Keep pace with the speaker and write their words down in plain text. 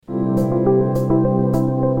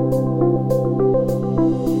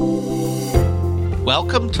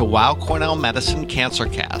Welcome to Weill Cornell Medicine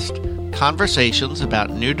CancerCast, conversations about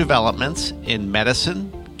new developments in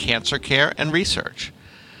medicine, cancer care, and research.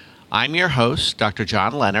 I'm your host, Dr.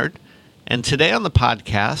 John Leonard, and today on the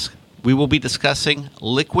podcast, we will be discussing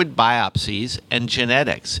liquid biopsies and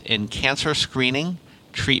genetics in cancer screening,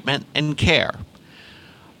 treatment, and care.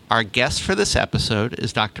 Our guest for this episode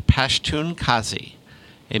is Dr. Pashtun Qazi,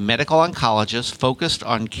 a medical oncologist focused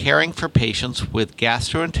on caring for patients with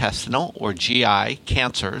gastrointestinal or GI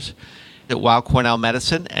cancers at Weill Cornell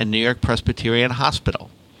Medicine and New York Presbyterian Hospital.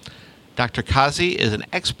 Dr. Qazi is an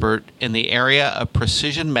expert in the area of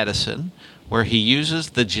precision medicine, where he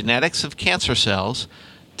uses the genetics of cancer cells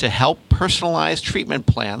to help personalize treatment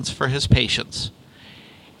plans for his patients.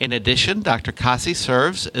 In addition, Dr. Qazi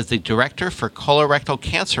serves as the Director for Colorectal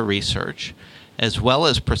Cancer Research, as well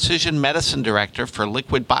as Precision Medicine Director for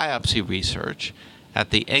Liquid Biopsy Research at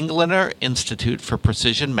the Engliner Institute for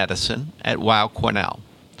Precision Medicine at Weill Cornell.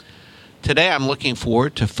 Today, I'm looking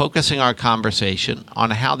forward to focusing our conversation on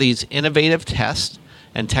how these innovative tests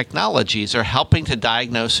and technologies are helping to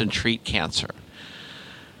diagnose and treat cancer.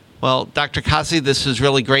 Well, Dr. Qazi, this is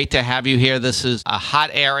really great to have you here. This is a hot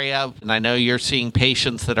area, and I know you're seeing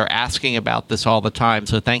patients that are asking about this all the time,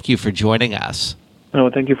 so thank you for joining us. No,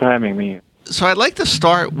 thank you for having me. So I'd like to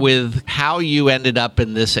start with how you ended up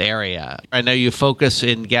in this area. I know you focus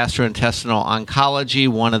in gastrointestinal oncology,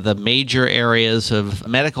 one of the major areas of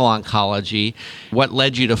medical oncology. What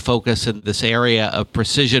led you to focus in this area of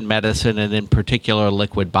precision medicine and in particular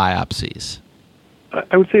liquid biopsies?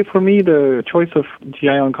 I would say for me, the choice of GI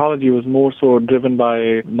oncology was more so driven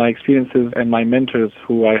by my experiences and my mentors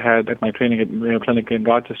who I had at my training at Mayo Clinic in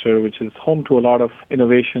Rochester, which is home to a lot of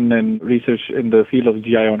innovation and research in the field of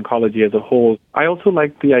GI oncology as a whole. I also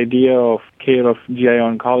like the idea of care of GI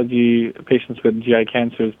oncology, patients with GI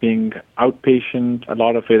cancers being outpatient. A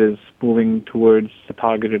lot of it is moving towards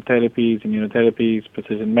targeted therapies, immunotherapies,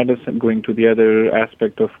 precision medicine, going to the other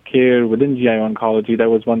aspect of care within GI oncology. That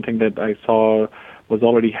was one thing that I saw was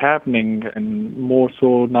already happening, and more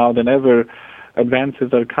so now than ever,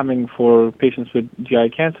 advances are coming for patients with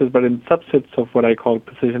GI cancers, but in subsets of what I call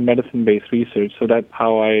precision medicine-based research. So that's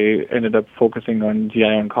how I ended up focusing on GI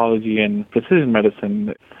oncology and precision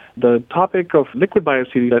medicine. The topic of liquid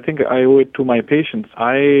biopsies, I think I owe it to my patients.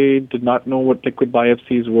 I did not know what liquid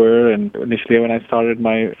biopsies were, and initially when I started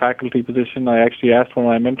my faculty position, I actually asked one of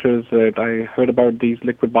my mentors that I heard about these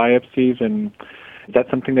liquid biopsies, and is that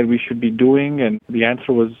something that we should be doing? And the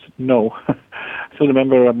answer was no. I still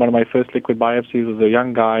remember one of my first liquid biopsies was a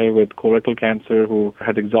young guy with colorectal cancer who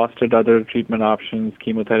had exhausted other treatment options,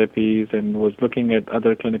 chemotherapies, and was looking at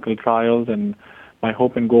other clinical trials. And my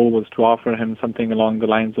hope and goal was to offer him something along the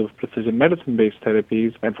lines of precision medicine-based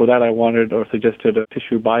therapies. And for that, I wanted or suggested a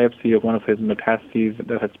tissue biopsy of one of his metastases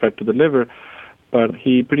that had spread to the liver. But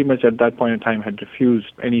he pretty much at that point in time had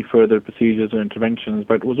refused any further procedures or interventions,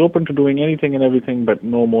 but was open to doing anything and everything, but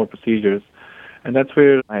no more procedures. And that's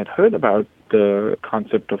where I had heard about the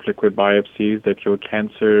concept of liquid biopsies, that your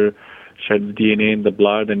cancer sheds DNA in the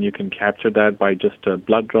blood and you can capture that by just a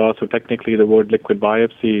blood draw. So technically the word liquid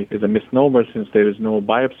biopsy is a misnomer since there is no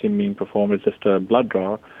biopsy being performed, it's just a blood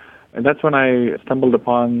draw. And that's when I stumbled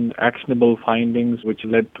upon actionable findings which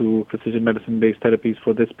led to precision medicine-based therapies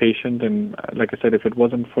for this patient. And like I said, if it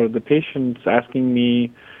wasn't for the patients asking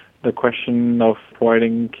me the question of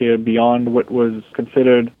providing care beyond what was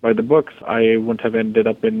considered by the books, I wouldn't have ended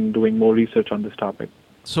up in doing more research on this topic.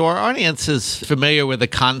 So our audience is familiar with the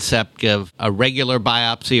concept of a regular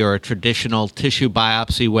biopsy or a traditional tissue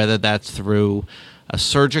biopsy, whether that's through a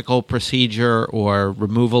surgical procedure or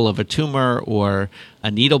removal of a tumor or a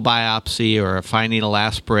needle biopsy or a fine needle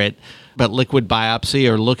aspirate. But liquid biopsy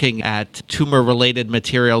or looking at tumor-related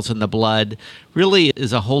materials in the blood really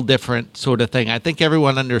is a whole different sort of thing. I think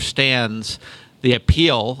everyone understands the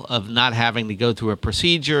appeal of not having to go through a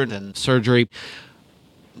procedure and surgery.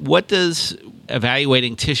 What does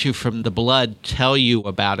evaluating tissue from the blood tell you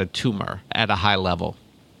about a tumor at a high level?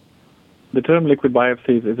 The term liquid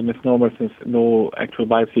biopsies is a misnomer since no actual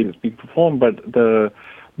biopsy is being performed, but the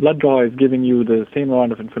blood draw is giving you the same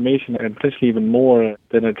amount of information and potentially even more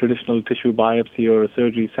than a traditional tissue biopsy or a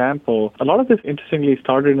surgery sample. A lot of this, interestingly,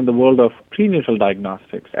 started in the world of prenatal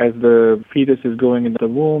diagnostics. As the fetus is going into the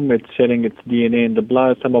womb, it's shedding its DNA in the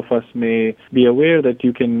blood. Some of us may be aware that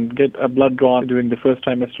you can get a blood draw during the first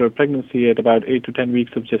trimester of pregnancy at about 8 to 10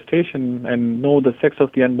 weeks of gestation and know the sex of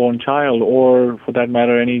the unborn child or, for that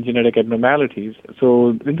matter, any genetic abnormalities.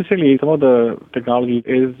 So, interestingly, some of the technology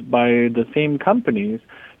is by the same companies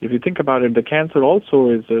If you think about it, the cancer also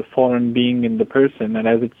is a foreign being in the person, and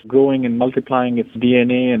as it's growing and multiplying its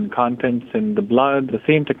DNA and contents in the blood, the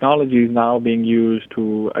same technology is now being used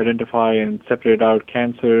to identify and separate out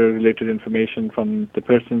cancer-related information from the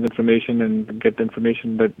person's information and get the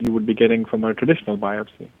information that you would be getting from a traditional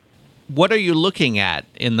biopsy. What are you looking at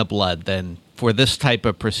in the blood then for this type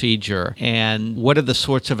of procedure, and what are the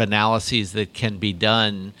sorts of analyses that can be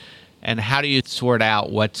done, and how do you sort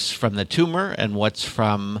out what's from the tumor and what's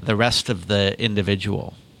from the rest of the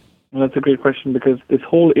individual? Well, that's a great question, because this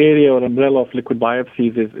whole area or umbrella of liquid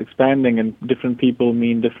biopsies is expanding, and different people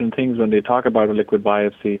mean different things when they talk about a liquid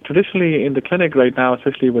biopsy. Traditionally, in the clinic right now,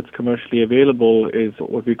 especially what's commercially available, is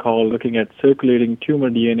what we call looking at circulating tumor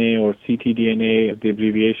DNA, or ctDNA, the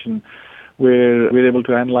abbreviation, where we're able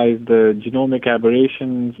to analyze the genomic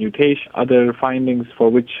aberrations, mutation, other findings for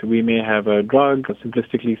which we may have a drug.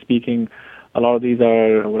 Simplistically speaking, a lot of these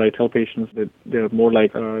are what I tell patients that they're more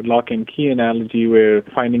like a lock and key analogy, where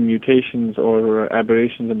finding mutations or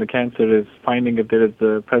aberrations in the cancer is finding if there is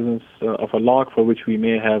the presence of a lock for which we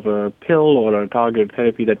may have a pill or a targeted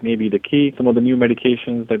therapy that may be the key. Some of the new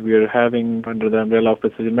medications that we are having under the umbrella of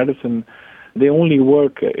precision medicine, they only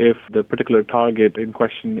work if the particular target in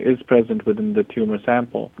question is present within the tumor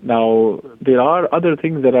sample. Now, there are other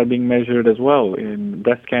things that are being measured as well. In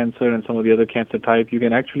breast cancer and some of the other cancer types, you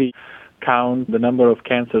can actually count the number of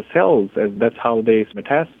cancer cells, as that's how they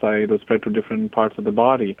metastasize or spread to different parts of the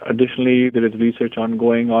body. Additionally, there is research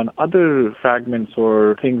ongoing on other fragments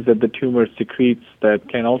or things that the tumor secretes that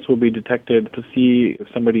can also be detected to see if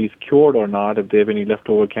somebody is cured or not, if they have any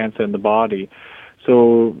leftover cancer in the body.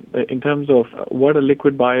 So in terms of what a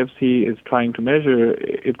liquid biopsy is trying to measure,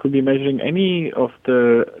 it could be measuring any of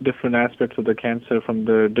the different aspects of the cancer from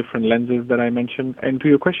the different lenses that I mentioned. And to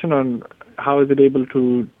your question on how is it able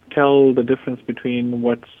to tell the difference between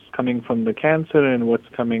what's coming from the cancer and what's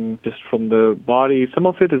coming just from the body, some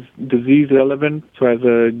of it is disease relevant. So as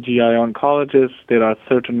a GI oncologist, there are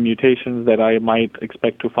certain mutations that I might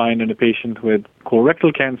expect to find in a patient with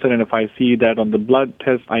colorectal cancer, and if I see that on the blood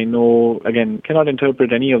test, I know, again, cannot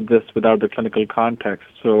interpret any of this without the clinical context.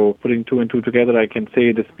 So putting two and two together, I can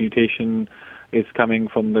say this mutation is coming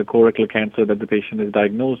from the colorectal cancer that the patient is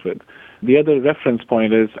diagnosed with. The other reference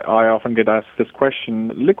point is, I often get asked this question,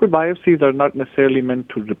 liquid biopsies are not necessarily meant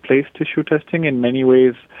to replace tissue testing. In many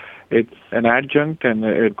ways, it's an adjunct, and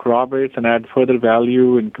it corroborates and adds further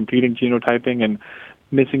value in completing genotyping and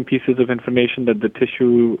missing pieces of information that the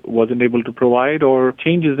tissue wasn't able to provide, or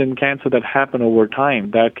changes in cancer that happen over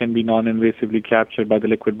time that can be non-invasively captured by the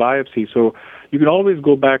liquid biopsy. So you can always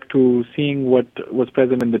go back to seeing what was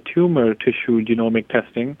present in the tumor tissue genomic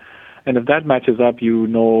testing, and if that matches up, you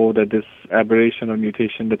know that this aberration or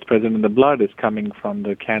mutation that's present in the blood is coming from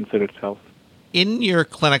the cancer itself. In your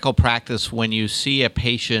clinical practice, when you see a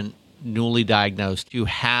patient newly diagnosed, you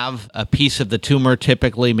have a piece of the tumor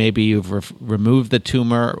typically, maybe you've removed the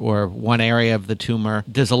tumor or one area of the tumor.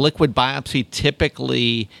 Does a liquid biopsy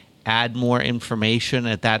typically add more information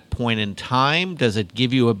at that point in time? Does it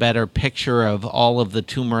give you a better picture of all of the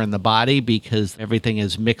tumor in the body because everything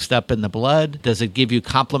is mixed up in the blood? Does it give you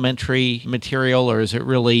complementary material, or is it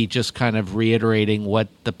really just kind of reiterating what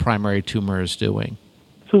the primary tumor is doing?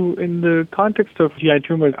 So in the context of GI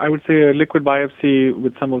tumors, I would say a liquid biopsy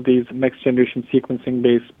with some of these next-generation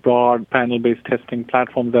sequencing-based, broad panel-based testing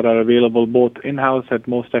platforms that are available both in-house at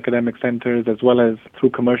most academic centers as well as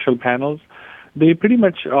through commercial panels, they pretty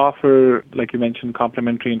much offer, like you mentioned,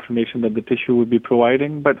 complementary information that the tissue would be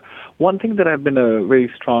providing. But one thing that I've been a very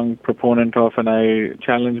strong proponent of, and I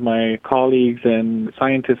challenge my colleagues and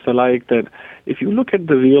scientists alike, that if you look at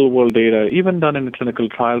the real-world data, even done in a clinical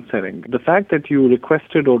trial setting, the fact that you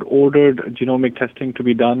requested or ordered genomic testing to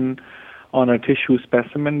be done on a tissue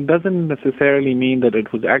specimen doesn't necessarily mean that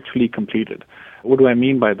it was actually completed. What do I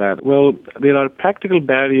mean by that? Well, there are practical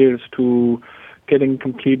barriers to getting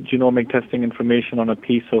complete genomic testing information on a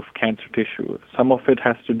piece of cancer tissue. Some of it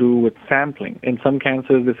has to do with sampling. In some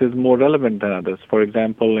cancers, this is more relevant than others. For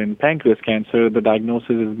example, in pancreas cancer, the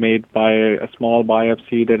diagnosis is made by a small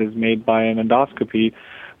biopsy that is made by an endoscopy,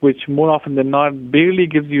 which more often than not barely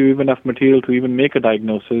gives you even enough material to even make a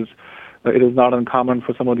diagnosis. It is not uncommon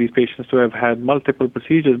for some of these patients to have had multiple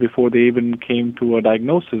procedures before they even came to a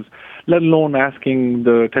diagnosis, let alone asking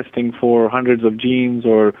the testing for hundreds of genes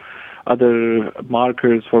or other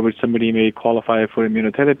markers for which somebody may qualify for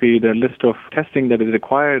immunotherapy. The list of testing that is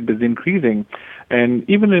required is increasing. And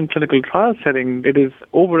even in clinical trial setting, it is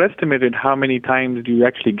overestimated how many times do you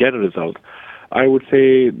actually get a result. I would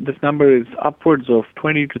say this number is upwards of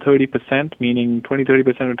 20 to 30%, meaning 20-30%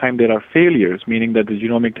 of the time there are failures, meaning that the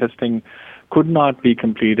genomic testing could not be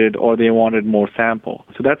completed or they wanted more sample.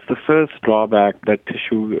 So that's the first drawback that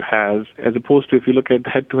tissue has, as opposed to if you look at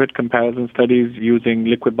head-to-head comparison studies using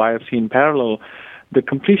liquid biopsy in parallel, the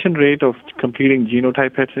completion rate of completing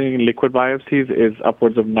genotype testing in liquid biopsies is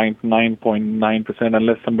upwards of 99.9%.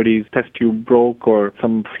 Unless somebody's test tube broke or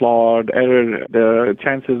some flawed error, the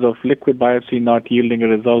chances of liquid biopsy not yielding a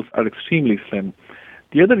result are extremely slim.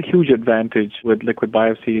 The other huge advantage with liquid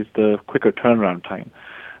biopsy is the quicker turnaround time.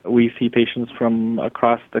 We see patients from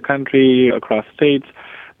across the country, across states.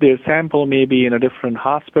 Their sample may be in a different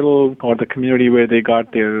hospital or the community where they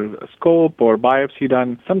got their scope or biopsy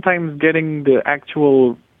done. Sometimes getting the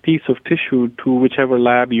actual piece of tissue to whichever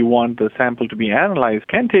lab you want the sample to be analyzed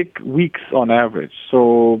can take weeks on average.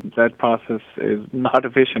 So that process is not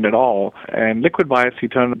efficient at all. And liquid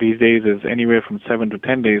biopsy turnaround these days is anywhere from 7 to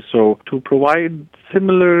 10 days. So to provide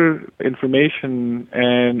similar information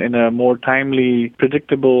and in a more timely,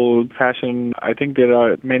 predictable fashion, I think there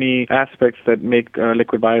are many aspects that make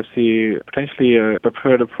liquid biopsy potentially a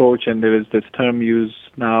preferred approach. And there is this term used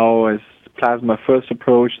now as plasma-first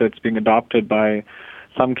approach that's being adopted by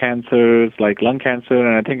some cancers like lung cancer,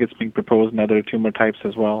 and I think it's being proposed in other tumor types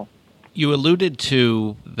as well. You alluded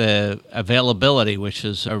to the availability, which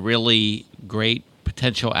is a really great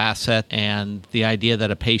potential asset, and the idea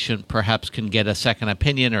that a patient perhaps can get a second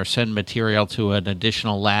opinion or send material to an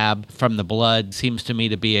additional lab from the blood seems to me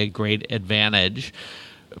to be a great advantage.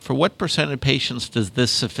 For what percent of patients does this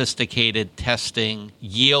sophisticated testing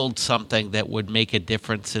yield something that would make a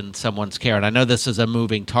difference in someone's care? And I know this is a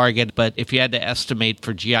moving target, but if you had to estimate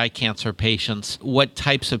for GI cancer patients, what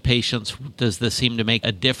types of patients does this seem to make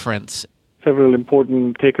a difference? Several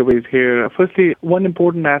important takeaways here. Firstly, one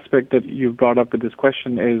important aspect that you brought up with this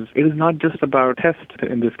question is it is not just about test,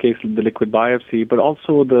 in this case the liquid biopsy, but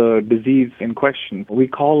also the disease in question. We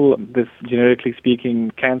call this, generically speaking,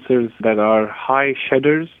 cancers that are high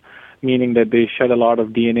shedders, meaning that they shed a lot of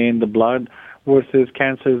DNA in the blood, versus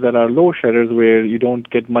cancers that are low shedders where you don't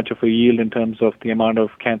get much of a yield in terms of the amount of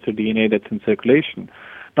cancer DNA that's in circulation.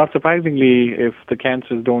 Not surprisingly, if the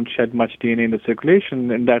cancers don't shed much DNA in the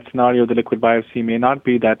circulation, in that scenario, the liquid biopsy may not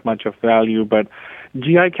be that much of value. But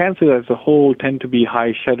GI cancers as a whole tend to be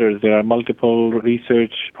high shedders. There are multiple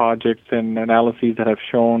research projects and analyses that have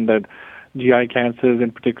shown that GI cancers,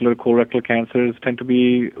 in particular colorectal cancers, tend to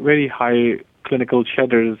be very high clinical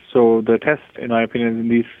shedders. So the test, in my opinion, in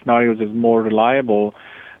these scenarios is more reliable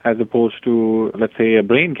as opposed to, let's say, a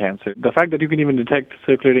brain cancer. The fact that you can even detect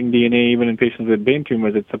circulating DNA even in patients with brain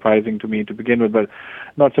tumors, it's surprising to me to begin with, but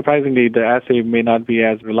not surprisingly, the assay may not be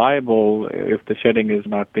as reliable if the shedding is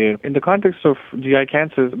not there. In the context of GI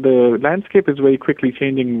cancers, the landscape is very quickly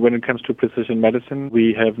changing when it comes to precision medicine.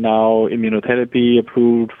 We have now immunotherapy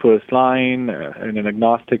approved first line in an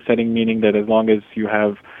agnostic setting, meaning that as long as you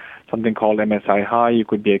have something called MSI high, you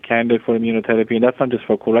could be a candidate for immunotherapy. And that's not just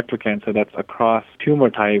for colorectal cancer, that's across tumor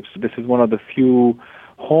types. This is one of the few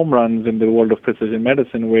home runs in the world of precision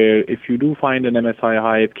medicine where if you do find an MSI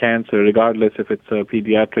high cancer, regardless if it's a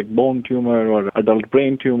pediatric bone tumor or adult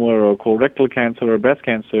brain tumor or colorectal cancer or breast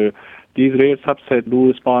cancer, these rare subsets do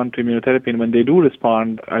respond to immunotherapy. And when they do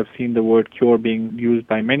respond, I've seen the word cure being used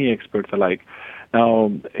by many experts alike.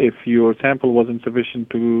 Now, if your sample wasn't sufficient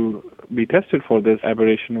to be tested for this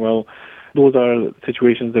aberration, well, those are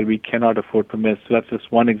situations that we cannot afford to miss. So that's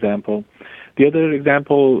just one example. The other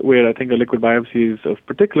example where I think a liquid biopsy is of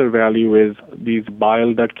particular value is these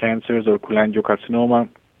bile duct cancers or cholangiocarcinoma.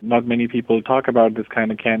 Not many people talk about this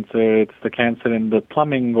kind of cancer. It's the cancer in the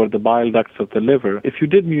plumbing or the bile ducts of the liver. If you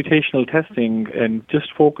did mutational testing and just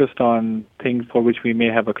focused on things for which we may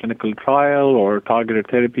have a clinical trial or targeted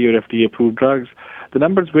therapy or FDA-approved drugs, the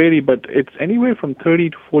numbers vary, but it's anywhere from 30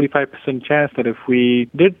 to 45% chance that if we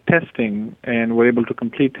did testing and were able to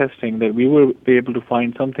complete testing, that we will be able to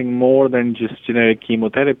find something more than just generic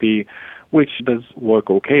chemotherapy, which does work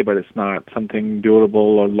okay, but it's not something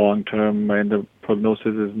durable or long-term, and the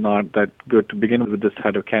prognosis is not that good to begin with this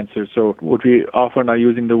type of cancer. So what we often are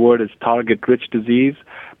using the word is target-rich disease,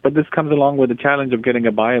 but this comes along with the challenge of getting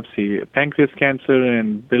a biopsy. Pancreas cancer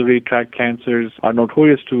and biliary tract cancers are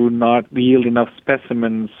notorious to not yield enough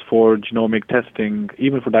specimens for genomic testing.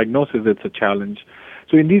 Even for diagnosis, it's a challenge.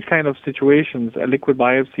 So in these kind of situations, a liquid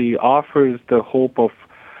biopsy offers the hope of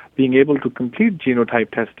being able to complete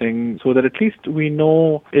genotype testing so that at least we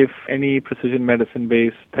know if any precision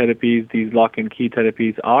medicine-based therapies, these lock-and-key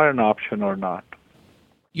therapies, are an option or not.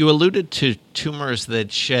 You alluded to tumors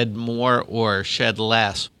that shed more or shed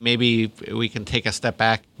less. Maybe we can take a step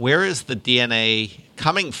back. Where is the DNA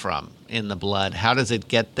coming from in the blood? How does it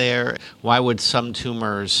get there? Why would some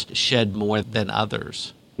tumors shed more than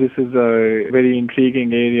others? This is a very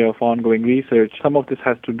intriguing area of ongoing research. Some of this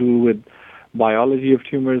has to do with biology of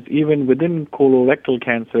tumors. Even within colorectal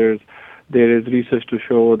cancers, there is research to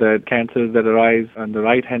show that cancers that arise on the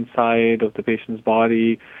right-hand side of the patient's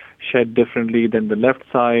body shed differently than the left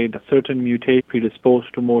side. Certain mutations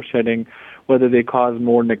predisposed to more shedding, whether they cause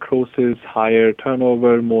more necrosis, higher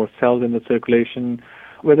turnover, more cells in the circulation,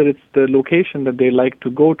 whether it's the location that they like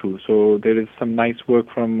to go to. So there is some nice work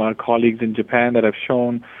from our colleagues in Japan that have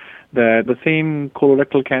shown that the same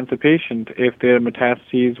colorectal cancer patient, if their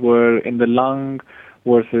metastases were in the lung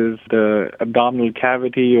versus the abdominal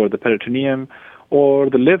cavity or the peritoneum or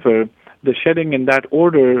the liver, the shedding in that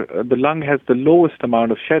order, the lung has the lowest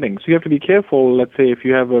amount of shedding. So you have to be careful. Let's say if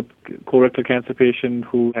you have a colorectal cancer patient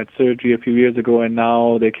who had surgery a few years ago and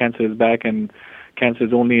now their cancer is back and cancer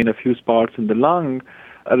is only in a few spots in the lung,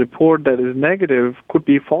 a report that is negative could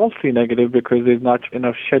be falsely negative because there's not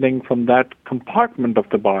enough shedding from that compartment of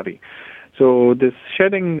the body. So this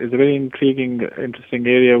shedding is a very intriguing, interesting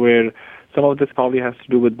area where some of this probably has to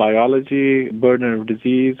do with biology, burden of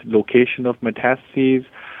disease, location of metastases.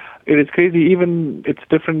 It is crazy. Even it's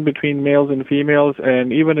different between males and females,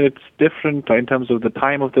 and even it's different in terms of the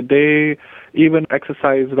time of the day. Even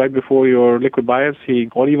exercise right before your liquid biopsy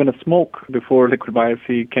or even a smoke before liquid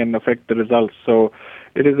biopsy can affect the results. So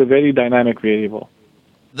it is a very dynamic variable.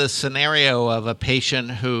 The scenario of a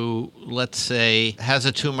patient who, let's say, has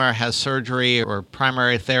a tumor, has surgery or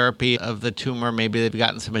primary therapy of the tumor, maybe they've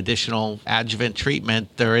gotten some additional adjuvant treatment,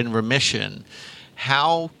 they're in remission.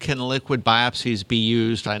 How can liquid biopsies be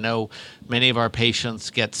used? I know many of our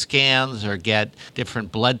patients get scans or get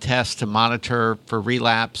different blood tests to monitor for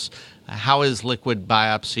relapse. How is liquid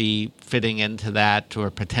biopsy fitting into that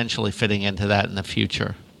or potentially fitting into that in the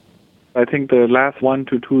future? I think the last 1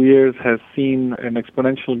 to 2 years has seen an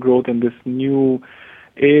exponential growth in this new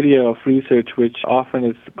area of research, which often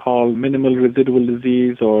is called minimal residual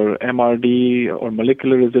disease or MRD or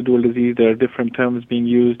molecular residual disease. There are different terms being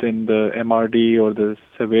used in the MRD or the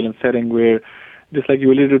surveillance setting where, just like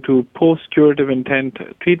you alluded to, post-curative intent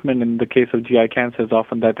treatment in the case of GI cancers,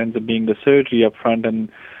 often that ends up being the surgery up front. And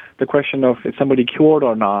the question of is somebody cured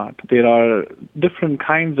or not, there are different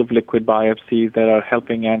kinds of liquid biopsies that are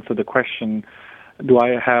helping answer the question, do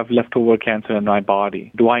I have leftover cancer in my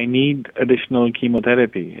body? Do I need additional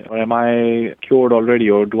chemotherapy? Or am I cured already?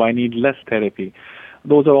 Or do I need less therapy?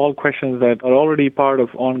 Those are all questions that are already part of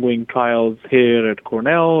ongoing trials here at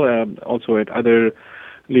Cornell, also at other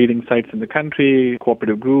leading sites in the country,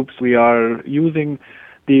 cooperative groups. We are using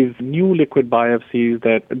these new liquid biopsies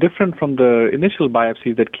that are different from the initial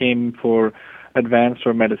biopsies that came for advanced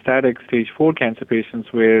or metastatic stage 4 cancer patients,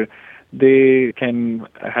 where they can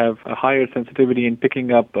have a higher sensitivity in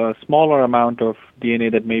picking up a smaller amount of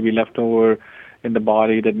DNA that may be left over in the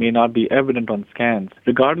body that may not be evident on scans.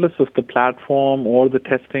 Regardless of the platform or the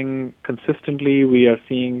testing, consistently we are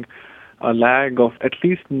seeing a lag of at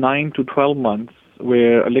least 9 to 12 months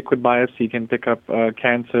where a liquid biopsy can pick up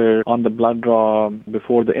cancer on the blood draw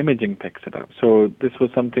before the imaging picks it up. So this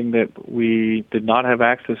was something that we did not have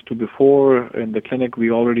access to before. In the clinic,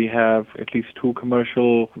 we already have at least 2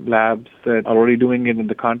 commercial labs that are already doing it in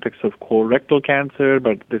the context of colorectal cancer,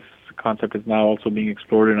 but this concept is now also being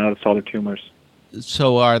explored in other solid tumors.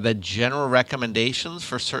 So are the general recommendations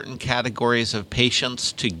for certain categories of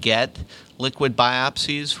patients to get liquid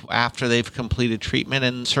biopsies after they've completed treatment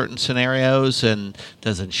in certain scenarios? And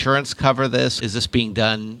does insurance cover this? Is this being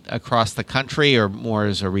done across the country or more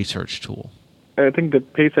as a research tool? I think the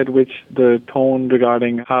pace at which the tone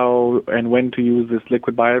regarding how and when to use this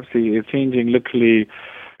liquid biopsy is changing literally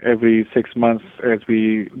every 6 months as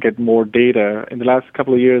we get more data. In the last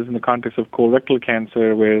couple of years, in the context of colorectal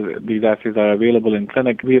cancer, where these assays are available in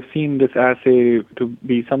clinic, we have seen this assay to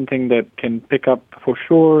be something that can pick up for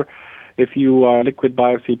sure if you are liquid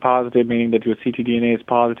biopsy positive, meaning that your ctDNA is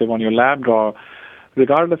positive on your lab draw.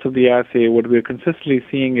 Regardless of the assay, what we're consistently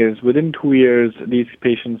seeing is within 2 years, these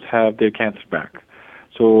patients have their cancer back.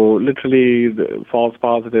 So literally, the false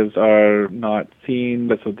positives are not seen.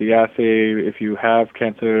 That's what the assay. If you have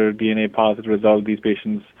cancer DNA positive result, these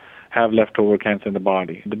patients have leftover cancer in the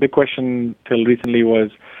body. The big question till recently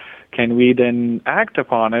was, can we then act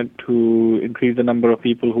upon it to increase the number of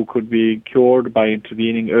people who could be cured by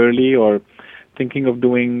intervening early or thinking of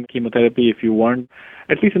doing chemotherapy if you weren't?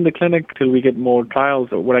 At least in the clinic, till we get more trials,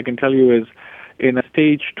 what I can tell you is, in a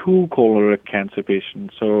stage 2 colorectal cancer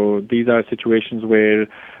patient. So these are situations where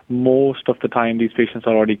most of the time these patients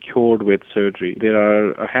are already cured with surgery. There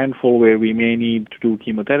are a handful where we may need to do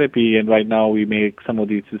chemotherapy, and right now we make some of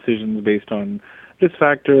these decisions based on risk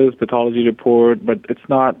factors, pathology report, but it's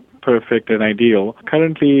not perfect and ideal.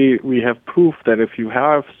 Currently, we have proof that if you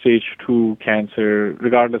have stage 2 cancer,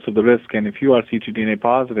 regardless of the risk, and if you are ctDNA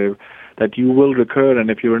positive, that you will recur,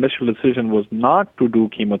 and if your initial decision was not to do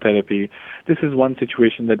chemotherapy, this is one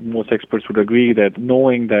situation that most experts would agree that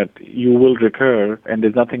knowing that you will recur and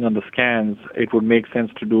there's nothing on the scans, it would make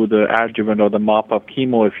sense to do the adjuvant or the mop-up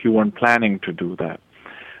chemo if you weren't planning to do that.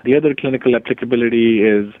 The other clinical applicability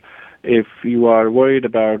is if you are worried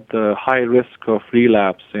about the high risk of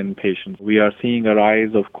relapse in patients. We are seeing a rise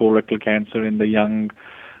of colorectal cancer in the young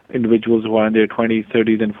individuals who are in their 20s,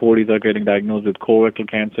 30s, and 40s are getting diagnosed with colorectal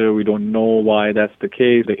cancer. We don't know why that's the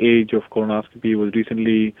case. The age of colonoscopy was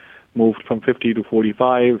recently moved from 50 to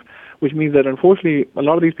 45, which means that unfortunately a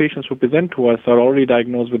lot of these patients who present to us are already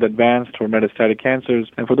diagnosed with advanced or metastatic cancers.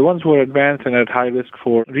 And for the ones who are advanced and at high risk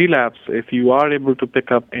for relapse, if you are able to pick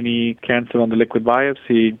up any cancer on the liquid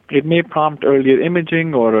biopsy, it may prompt earlier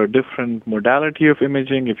imaging or a different modality of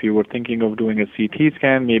imaging. If you were thinking of doing a CT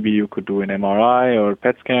scan, maybe you could do an MRI or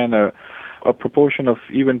PET scan. A proportion of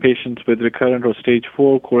even patients with recurrent or stage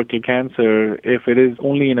 4 colorectal cancer, if it is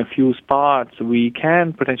only in a few spots, we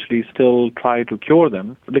can potentially still try to cure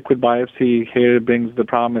them. Liquid biopsy here brings the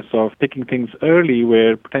promise of picking things early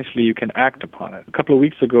where potentially you can act upon it. A couple of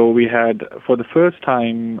weeks ago, we had, for the first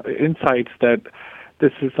time, insights that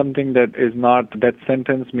this is something that is not a death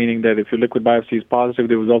sentence, meaning that if your liquid biopsy is positive,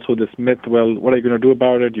 there was also this myth, well, what are you going to do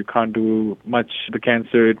about it? You can't do much. The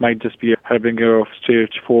cancer, it might just be a harbinger of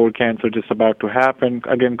stage 4 cancer just about to happen.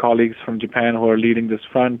 Again, colleagues from Japan who are leading this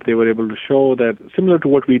front, they were able to show that similar to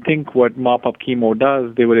what we think what mop-up chemo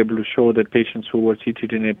does, they were able to show that patients who were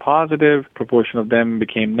ctDNA positive, proportion of them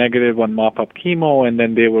became negative on mop-up chemo, and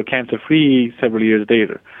then they were cancer-free several years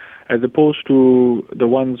later. As opposed to the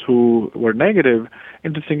ones who were negative,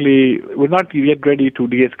 interestingly, we're not yet ready to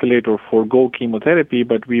de-escalate or forego chemotherapy,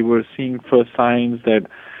 but we were seeing first signs that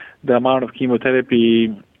the amount of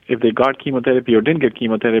chemotherapy, if they got chemotherapy or didn't get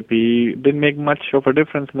chemotherapy, didn't make much of a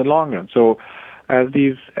difference in the long run. So as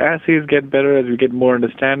these assays get better, as we get more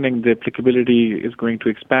understanding, the applicability is going to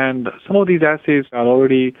expand. Some of these assays are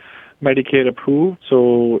already Medicare approved,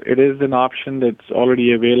 so it is an option that's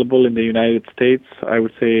already available in the United States. I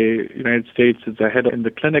would say United States is ahead in the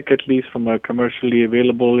clinic, at least from a commercially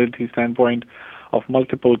availability standpoint, of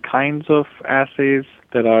multiple kinds of assays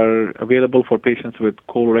that are available for patients with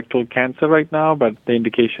colorectal cancer right now, but the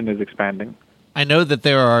indication is expanding. I know that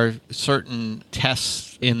there are certain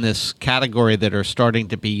tests in this category that are starting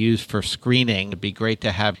to be used for screening. It'd be great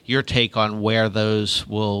to have your take on where those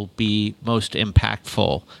will be most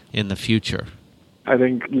impactful in the future. I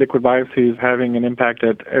think liquid biopsy is having an impact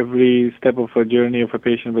at every step of a journey of a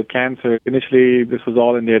patient with cancer. Initially, this was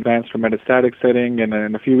all in the advanced or metastatic setting,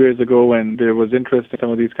 and a few years ago when there was interest in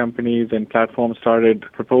some of these companies and platforms started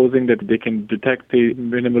proposing that they can detect the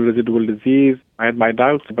minimal residual disease, I had my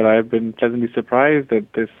doubts, but I've been pleasantly surprised that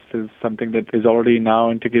this is something that is already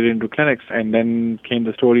now integrated into clinics. And then came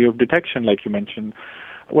the story of detection, like you mentioned.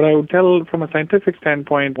 What I would tell from a scientific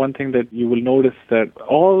standpoint, one thing that you will notice that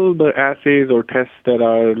all the assays or tests that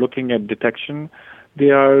are looking at detection,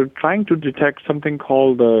 they are trying to detect something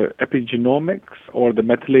called the epigenomics or the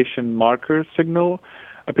methylation marker signal.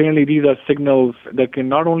 Apparently, these are signals that can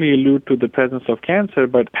not only allude to the presence of cancer,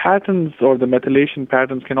 but patterns or the methylation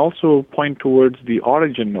patterns can also point towards the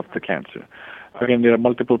origin of the cancer. Again, there are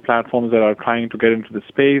multiple platforms that are trying to get into the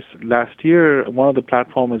space. Last year, one of the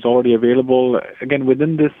platforms is already available. Again,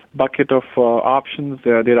 within this bucket of options,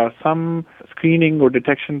 there are some screening or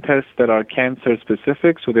detection tests that are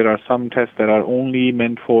cancer-specific. So there are some tests that are only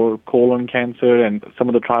meant for colon cancer, and some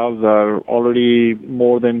of the trials are already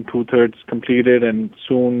more than two-thirds completed, and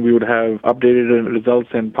soon we would have updated results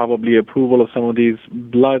and probably approval of some of these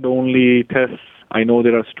blood-only tests. I know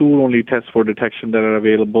there are stool-only tests for detection that are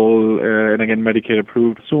available, and again, Medicare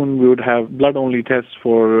approved. Soon we would have blood-only tests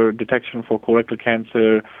for detection for colorectal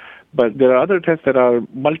cancer. But there are other tests that are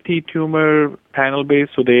multi-tumor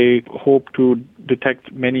panel-based, so they hope to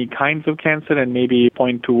detect many kinds of cancer and maybe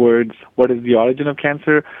point towards what is the origin of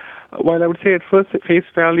cancer. While I would say at first face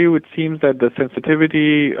value, it seems that the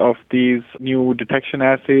sensitivity of these new detection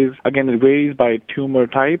assays, again, it varies by tumor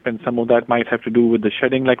type, and some of that might have to do with the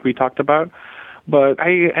shedding like we talked about. But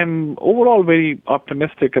I am overall very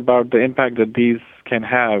optimistic about the impact that these can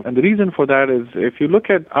have. And the reason for that is if you look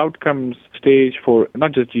at outcomes stage for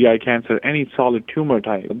not just GI cancer, any solid tumor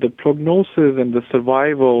type, the prognosis and the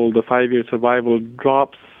survival, the 5-year survival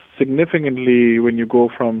drops significantly when you go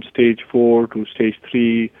from stage 4 to stage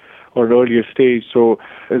 3 or an earlier stage, so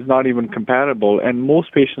it's not even comparable. And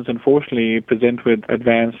most patients, unfortunately, present with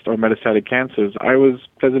advanced or metastatic cancers. I was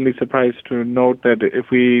pleasantly surprised to note that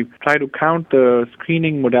if we try to count the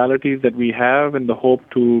screening modalities that we have in the hope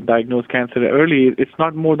to diagnose cancer early, it's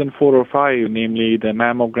not more than 4 or 5, namely the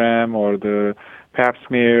mammogram or the pap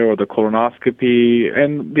smear or the colonoscopy.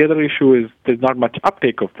 And the other issue is there's not much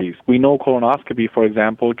uptake of these. We know colonoscopy, for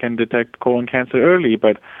example, can detect colon cancer early,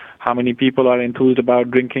 but how many people are enthused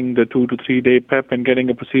about drinking the 2 to 3 day PEP and getting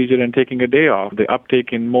a procedure and taking a day off? The uptake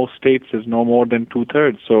in most states is no more than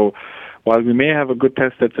 2/3. So while we may have a good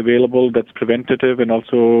test that's available, that's preventative and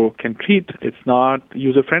also can treat, it's not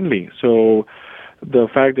user-friendly. So the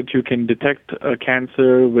fact that you can detect a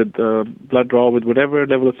cancer with blood draw with whatever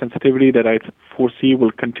level of sensitivity that I foresee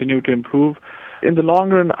will continue to improve, in the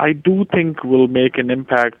long run, I do think will make an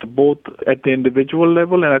impact both at the individual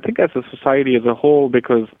level and I think as a society as a whole,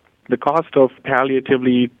 because the cost of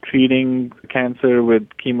palliatively treating cancer with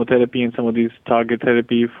chemotherapy and some of these target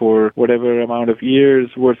therapy for whatever amount of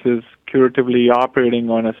years versus curatively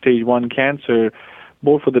operating on a stage 1 cancer,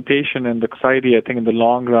 both for the patient and the society, I think in the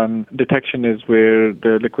long run, detection is where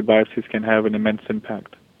the liquid biopsies can have an immense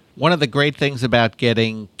impact. One of the great things about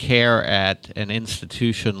getting care at an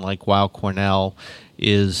institution like Weill Cornell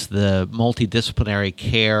is the multidisciplinary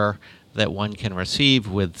care that one can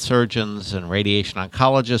receive with surgeons and radiation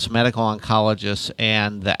oncologists, medical oncologists,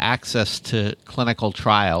 and the access to clinical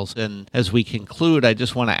trials. And as we conclude, I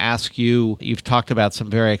just want to ask you, you've talked about some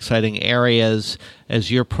very exciting areas.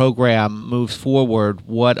 As your program moves forward,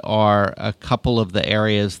 what are a couple of the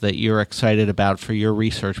areas that you're excited about for your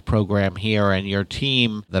research program here and your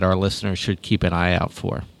team that our listeners should keep an eye out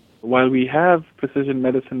for? While we have precision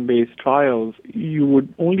medicine-based trials, you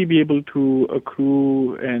would only be able to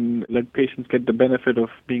accrue and let patients get the benefit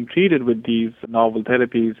of being treated with these novel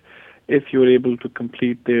therapies if you're able to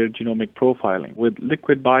complete their genomic profiling. With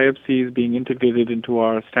liquid biopsies being integrated into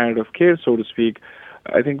our standard of care, so to speak,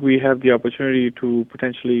 I think we have the opportunity to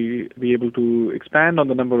potentially be able to expand on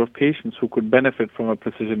the number of patients who could benefit from a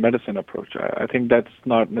precision medicine approach. I think that's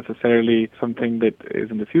not necessarily something that is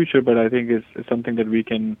in the future, but I think it's something that we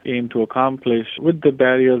can aim to accomplish with the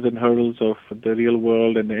barriers and hurdles of the real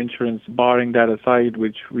world and the insurance. Barring that aside,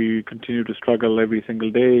 which we continue to struggle every single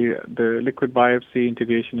day, the liquid biopsy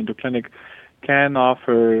integration into clinic can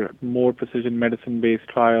offer more precision medicine-based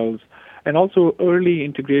trials and also early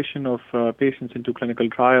integration of patients into clinical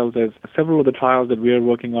trials, as several of the trials that we are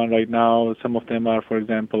working on right now, some of them are, for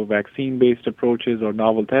example, vaccine-based approaches or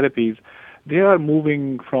novel therapies. They are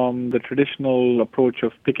moving from the traditional approach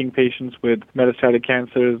of picking patients with metastatic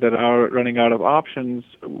cancers that are running out of options,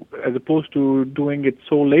 as opposed to doing it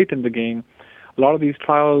so late in the game. A lot of these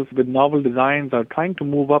trials with novel designs are trying to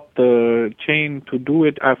move up the chain to do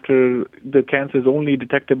it after the cancer is only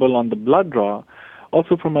detectable on the blood draw.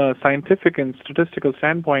 Also, from a scientific and statistical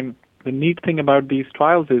standpoint, the neat thing about these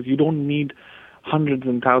trials is you don't need hundreds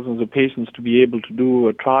and thousands of patients to be able to do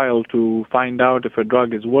a trial to find out if a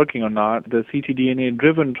drug is working or not. The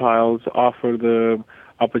ctDNA-driven trials offer the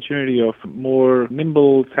opportunity of more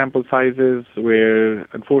nimble sample sizes where,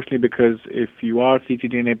 unfortunately, because if you are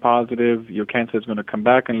ctDNA positive, your cancer is going to come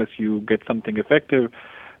back unless you get something effective.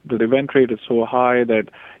 The event rate is so high that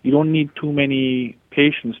you don't need too many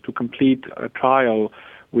patients to complete a trial,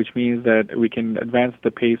 which means that we can advance the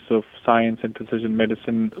pace of science and precision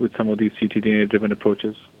medicine with some of these ctDNA-driven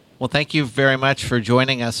approaches. Well, thank you very much for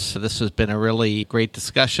joining us. This has been a really great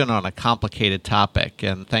discussion on a complicated topic,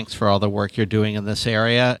 and thanks for all the work you're doing in this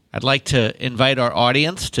area. I'd like to invite our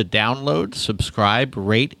audience to download, subscribe,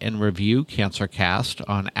 rate, and review CancerCast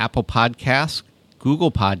on Apple Podcasts,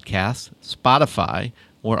 Google Podcasts, Spotify,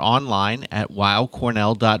 or online at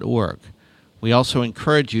weillcornell.org. We also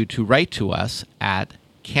encourage you to write to us at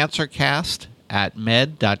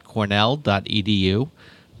cancercast@med.cornell.edu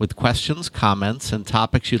with questions, comments, and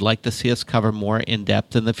topics you'd like to see us cover more in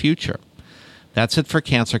depth in the future. That's it for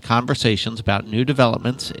Cancer Conversations about new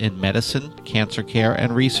developments in medicine, cancer care,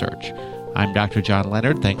 and research. I'm Dr. John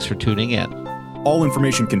Leonard. Thanks for tuning in. All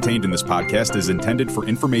information contained in this podcast is intended for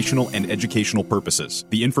informational and educational purposes.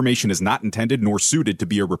 The information is not intended nor suited to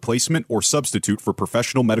be a replacement or substitute for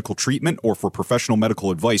professional medical treatment or for professional medical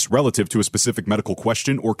advice relative to a specific medical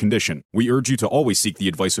question or condition. We urge you to always seek the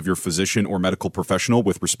advice of your physician or medical professional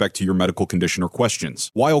with respect to your medical condition or questions.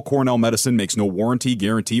 Weill Cornell Medicine makes no warranty,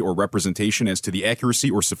 guarantee, or representation as to the accuracy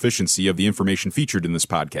or sufficiency of the information featured in this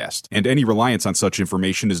podcast, and any reliance on such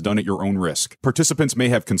information is done at your own risk. Participants may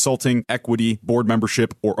have consulting, equity, board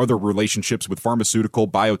membership, or other relationships with pharmaceutical,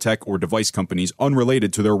 biotech, or device companies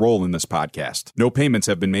unrelated to their role in this podcast. No payments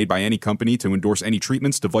have been made by any company to endorse any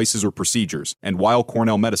treatments, devices, or procedures. And Weill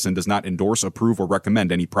Cornell Medicine does not endorse, approve, or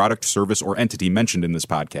recommend any product, service, or entity mentioned in this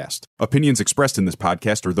podcast. Opinions expressed in this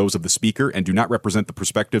podcast are those of the speaker and do not represent the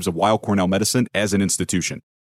perspectives of Weill Cornell Medicine as an institution.